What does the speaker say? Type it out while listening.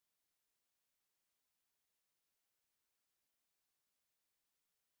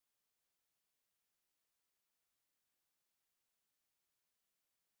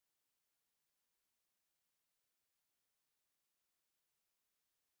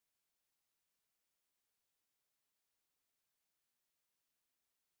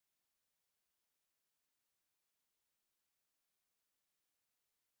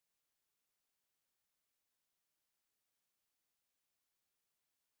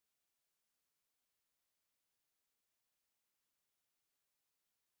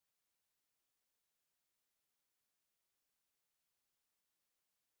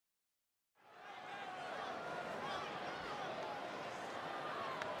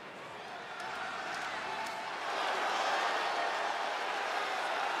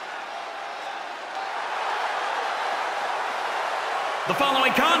The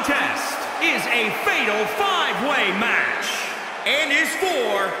following contest is a fatal five-way match and is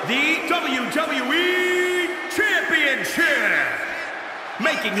for the WWE Championship.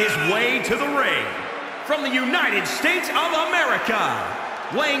 Making his way to the ring from the United States of America,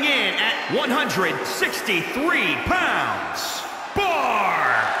 weighing in at 163 pounds,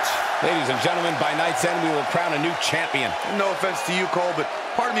 Bart. Ladies and gentlemen, by night's end, we will crown a new champion. No offense to you, Cole, but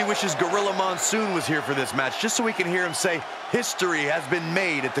part of me wishes Gorilla Monsoon was here for this match, just so we can hear him say, history has been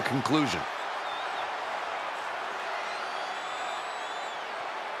made at the conclusion.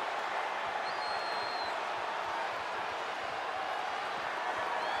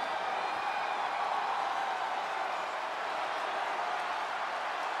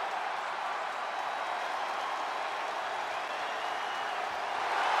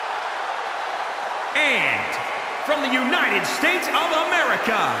 And from the United States of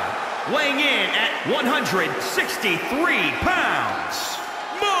America, weighing in at 163 pounds,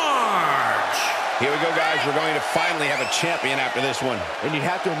 March. Here we go, guys. We're going to finally have a champion after this one. And you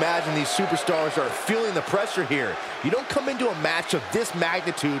have to imagine these superstars are feeling the pressure here. You don't come into a match of this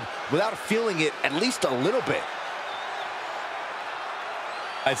magnitude without feeling it at least a little bit.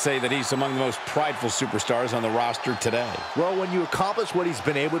 I'd say that he's among the most prideful superstars on the roster today. Well, when you accomplish what he's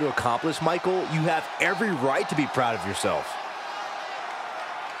been able to accomplish, Michael, you have every right to be proud of yourself.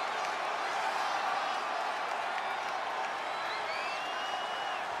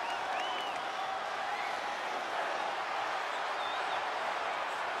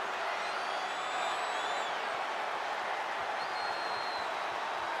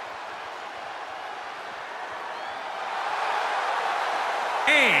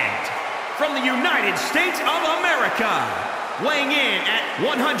 And from the United States of America, weighing in at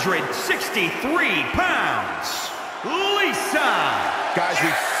 163 pounds, Lisa. Guys,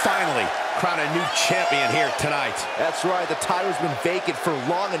 we finally crown a new champion here tonight. That's right, the title's been vacant for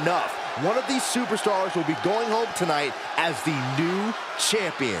long enough. One of these superstars will be going home tonight as the new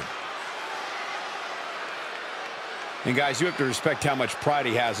champion. And guys, you have to respect how much pride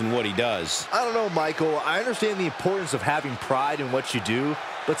he has in what he does. I don't know, Michael. I understand the importance of having pride in what you do,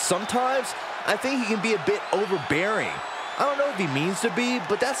 but sometimes I think he can be a bit overbearing. I don't know if he means to be,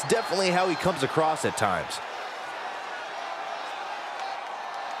 but that's definitely how he comes across at times.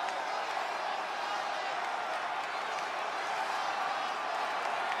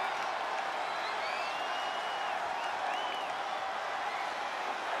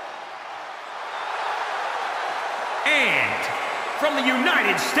 And from the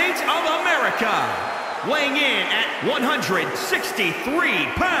United States of America, weighing in at 163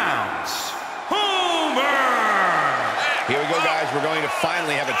 pounds, Homer! Here we go, guys. We're going to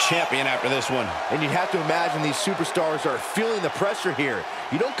finally have a champion after this one. And you have to imagine these superstars are feeling the pressure here.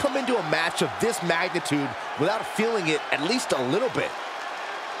 You don't come into a match of this magnitude without feeling it at least a little bit.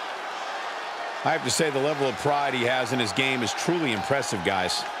 I have to say the level of pride he has in his game is truly impressive,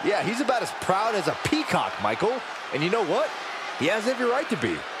 guys. Yeah, he's about as proud as a peacock, Michael. And you know what? He has every right to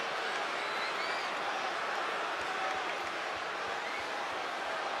be.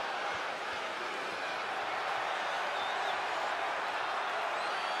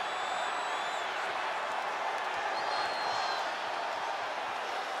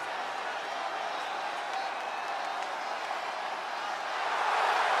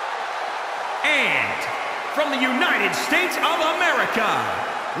 And from the United States of America,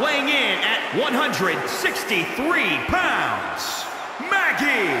 weighing in at 163 pounds,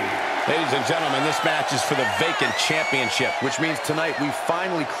 Maggie. Ladies and gentlemen, this match is for the vacant championship. Which means tonight we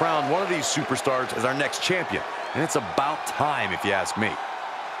finally crown one of these superstars as our next champion. And it's about time, if you ask me.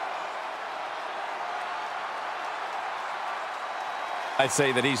 I'd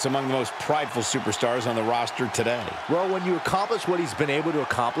say that he's among the most prideful superstars on the roster today. Well, when you accomplish what he's been able to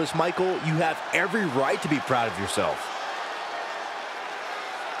accomplish, Michael, you have every right to be proud of yourself.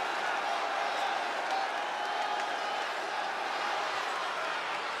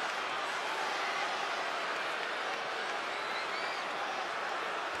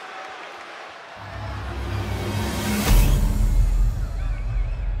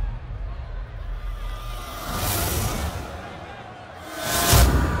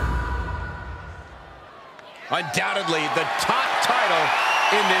 Undoubtedly the top title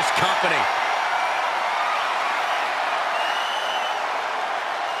in this company.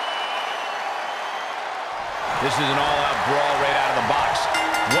 This is an all-out brawl right out of the box.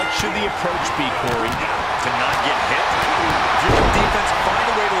 What should the approach be, Corey? To not get hit. If you're the defense, find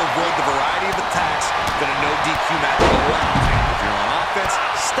a way to avoid the variety of attacks that a no DQ match will allow. If you're on offense,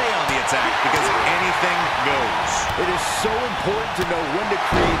 stay on the attack because anything goes. It is so important to know when to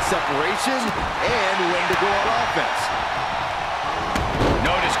create separation and when to go on offense.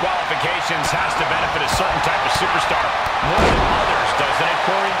 No disqualifications has to benefit a certain type of superstar more than others, doesn't it,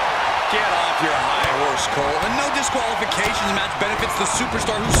 Corey? Get off your high horse, Cole. A no disqualifications match benefits the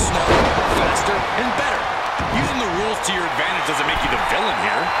superstar who's smarter, faster, and better. Using the rules to your advantage doesn't make you the villain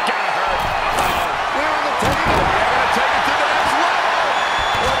here. Gotta hurt. We're in the table. They're going to take it to the next level.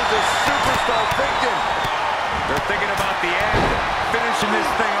 What is this superstar thinking? They're thinking about the end, finishing this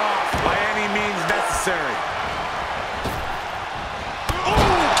thing off by any means necessary. Oh,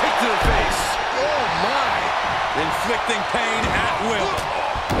 kick to the face. Oh, my. Inflicting pain at will.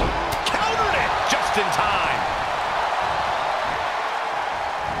 Countered it just in time.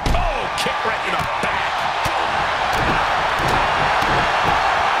 Oh, kick right in the back.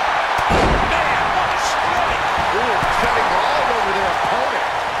 Man, what a strike. Ooh, setting all over their opponent.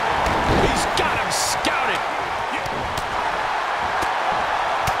 He's got him scouted.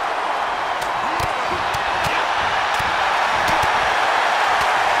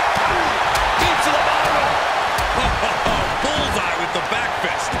 Beats to the bottom. Bullseye with the back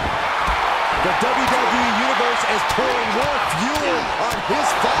fist. The WWE Universe is pouring more fuel on his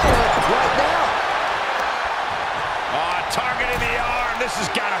fire right now. Oh, targeting the arm. This has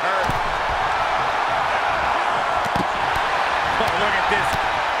got to hurt. Oh, look at this.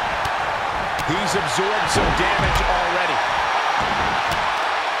 He's absorbed some damage already.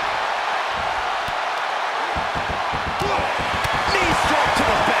 Knee strike to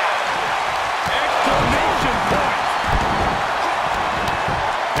the back. Exclamation point.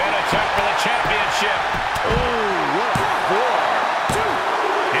 And attempt for the championship. Ooh, what a forearm.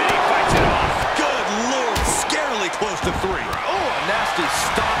 And he fights it off. Good Lord, scarily close to 3. Oh, a nasty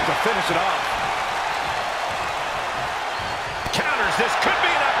stop to finish it off. Counters. This could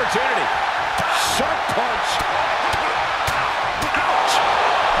be an opportunity. Sharp punch. Ouch.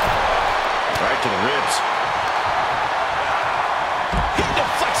 Right to the ribs. He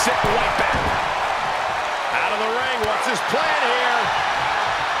deflects it right back. Out of the ring. What's his plan here?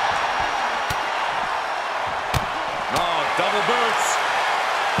 Oh, double boots.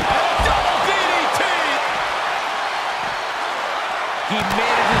 Oh, double DDT. He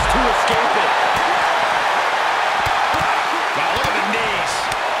manages to escape it. Wow, look at the knees.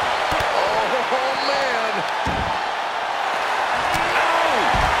 Oh, man.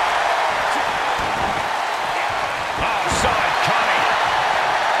 Oh, saw it coming.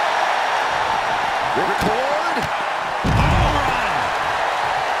 Record. Home run.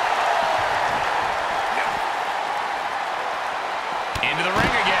 Into the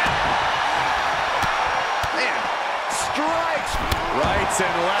ring again. Man, strikes. Rights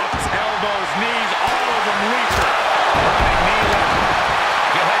and lefts, elbows, knees, all of them lethal. Running knee lock.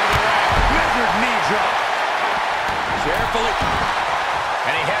 He'll head to the ring. Measured knee drop. Carefully.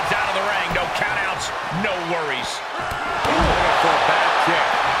 And he heads out of the ring. No countouts, no worries. Looking for a back kick.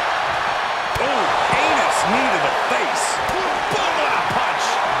 Oh, heinous knee to the face. Boom, what a punch.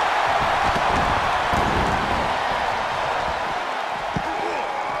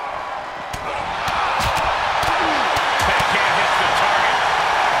 Backhand hits the target.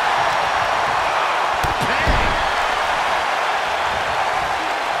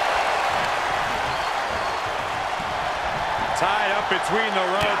 Tied up between the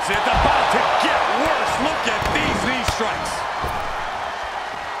ropes. It's about to get worse. Look at these knee strikes.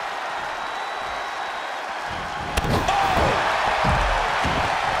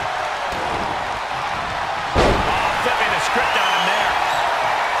 Flipping the script on him there.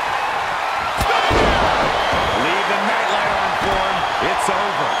 Leave the nightlight on for him. It's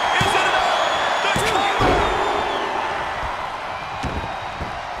over. Is it enough? The cover.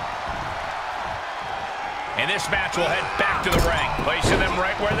 And this match will head back to the ring, placing them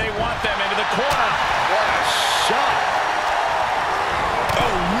right where they want them, into the corner. What a shot.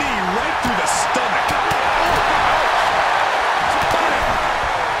 Oh, knee right through the stomach.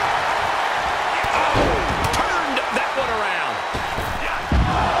 Turned that one around.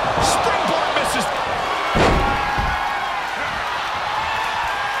 Springboard misses.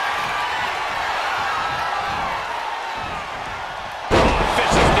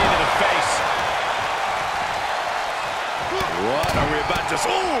 Vicious knee to the face. What are we about to...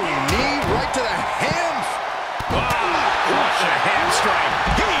 Ooh, knee right to the hams. Crushing a hamstring.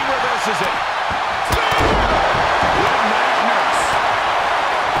 He reverses it. Midnight nurse.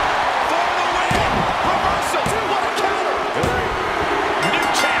 For the win. Reversal. What a counter. New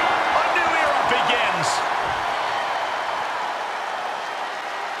champ. A new era begins.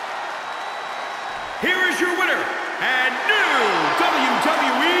 Here is your winner and new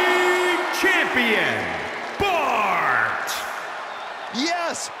WWE Champion, Bart.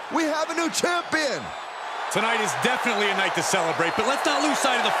 Yes, we have a new champion. Tonight is definitely a night to celebrate, but let's not lose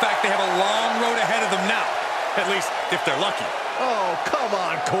sight of the fact they have a long road ahead of them now. At least, if they're lucky. Oh, come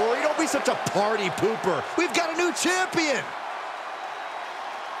on, Corey. Don't be such a party pooper. We've got a new champion.